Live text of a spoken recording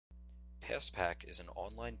Passpack is an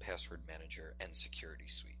online password manager and security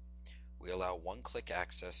suite. We allow one-click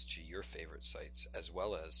access to your favorite sites as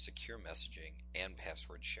well as secure messaging and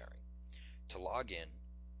password sharing. To log in,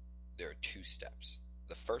 there are two steps.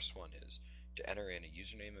 The first one is to enter in a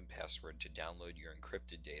username and password to download your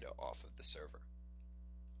encrypted data off of the server.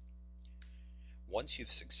 Once you've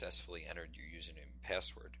successfully entered your username and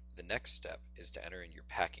password, the next step is to enter in your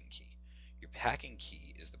packing key. Your packing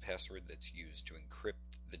key is the password that's used to encrypt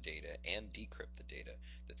the data and decrypt the data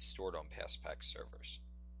that's stored on Passpack servers.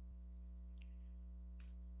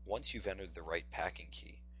 Once you've entered the right packing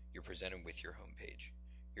key, you're presented with your homepage.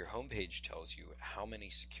 Your homepage tells you how many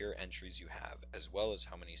secure entries you have as well as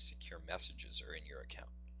how many secure messages are in your account.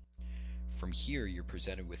 From here, you're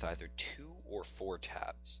presented with either 2 or 4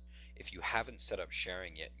 tabs. If you haven't set up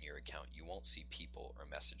sharing yet in your account, you won't see people or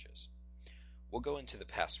messages. We'll go into the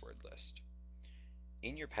password list.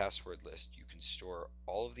 In your password list, you can store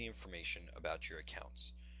all of the information about your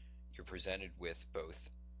accounts. You're presented with both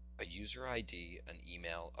a user ID, an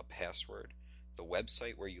email, a password, the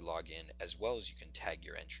website where you log in, as well as you can tag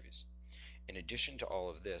your entries. In addition to all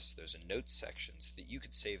of this, there's a notes section so that you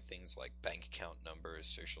could save things like bank account numbers,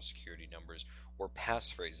 social security numbers, or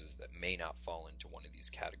passphrases that may not fall into one of these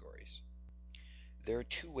categories. There are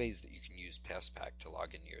 2 ways that you can use Passpack to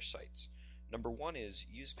log into your sites. Number 1 is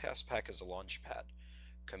use Passpack as a launchpad.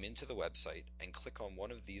 Come into the website and click on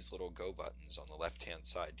one of these little go buttons on the left-hand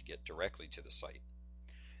side to get directly to the site.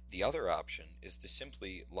 The other option is to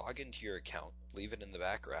simply log into your account, leave it in the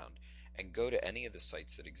background, and go to any of the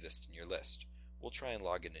sites that exist in your list. We'll try and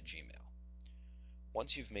log into Gmail.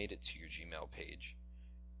 Once you've made it to your Gmail page,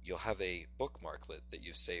 you'll have a bookmarklet that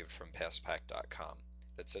you've saved from Passpack.com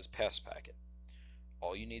that says Passpacket.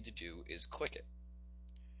 All you need to do is click it.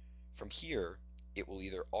 From here, it will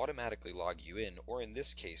either automatically log you in, or in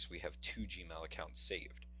this case, we have 2 Gmail accounts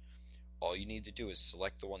saved. All you need to do is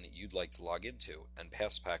select the one that you'd like to log into, and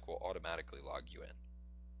Passpack will automatically log you in.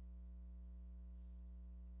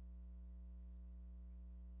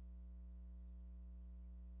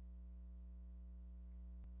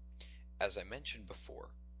 As I mentioned before,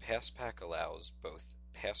 Passpack allows both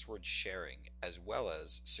password sharing as well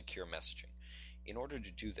as secure messaging. In order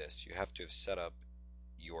to do this, you have to have set up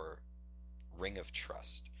your Ring of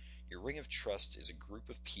Trust. Your Ring of Trust is a group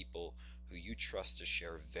of people who you trust to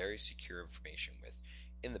share very secure information with.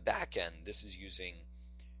 In the back end, this is using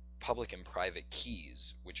public and private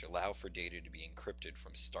keys, which allow for data to be encrypted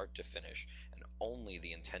from start to finish, and only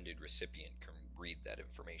the intended recipient can read that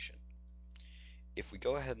information. If we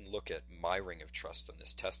go ahead and look at my Ring of Trust on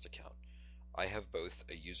this test account, I have both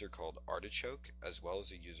a user called Artichoke as well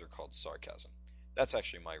as a user called Sarcasm. That's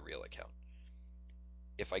actually my real account.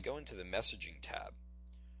 If I go into the messaging tab,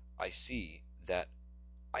 I see that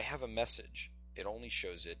I have a message. It only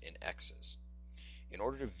shows it in X's. In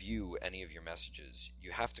order to view any of your messages,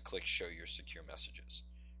 you have to click Show Your Secure Messages.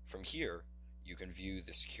 From here, you can view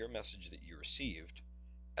the secure message that you received,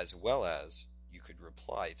 as well as you could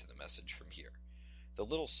reply to the message from here. The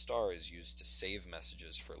little star is used to save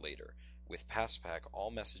messages for later. With Passpack,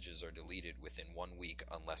 all messages are deleted within 1 week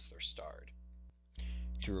unless they're starred.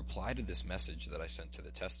 To reply to this message that I sent to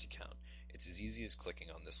the test account, it's as easy as clicking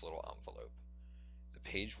on this little envelope. The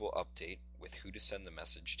page will update with who to send the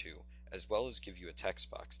message to, as well as give you a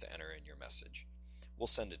text box to enter in your message. We'll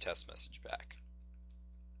send a test message back.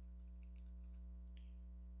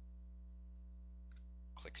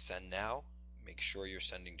 Click Send Now. Make sure you're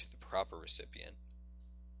sending to the proper recipient.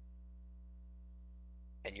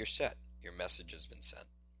 And you're set. Your message has been sent.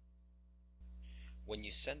 When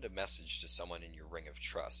you send a message to someone in your Ring of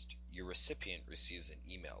Trust, your recipient receives an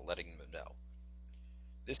email letting them know.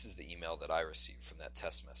 This is the email that I received from that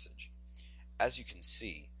test message. As you can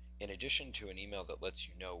see, in addition to an email that lets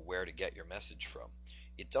you know where to get your message from,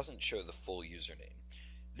 it doesn't show the full username.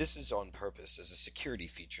 This is on purpose as a security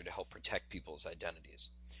feature to help protect people's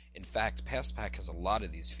identities. In fact, Passpack has a lot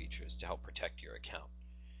of these features to help protect your account.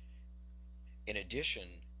 In addition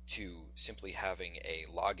to simply having a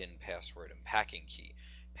login password and packing key,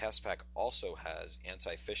 Passpack also has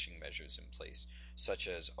anti-phishing measures in place, such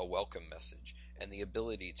as a welcome message and the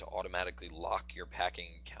ability to automatically lock your packing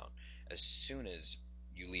account as soon as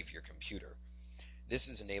you leave your computer. This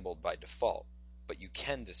is enabled by default, but you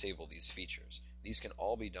can disable these features. These can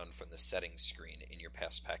all be done from the settings screen in your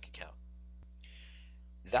Passpack account.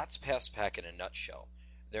 That's Passpack in a nutshell.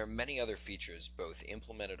 There are many other features both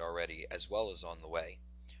implemented already as well as on the way.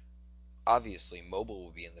 Obviously, mobile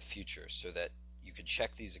will be in the future so that you can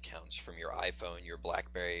check these accounts from your iPhone, your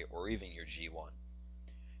BlackBerry, or even your G1.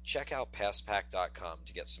 Check out Passpack.com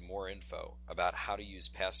to get some more info about how to use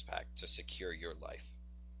Passpack to secure your life.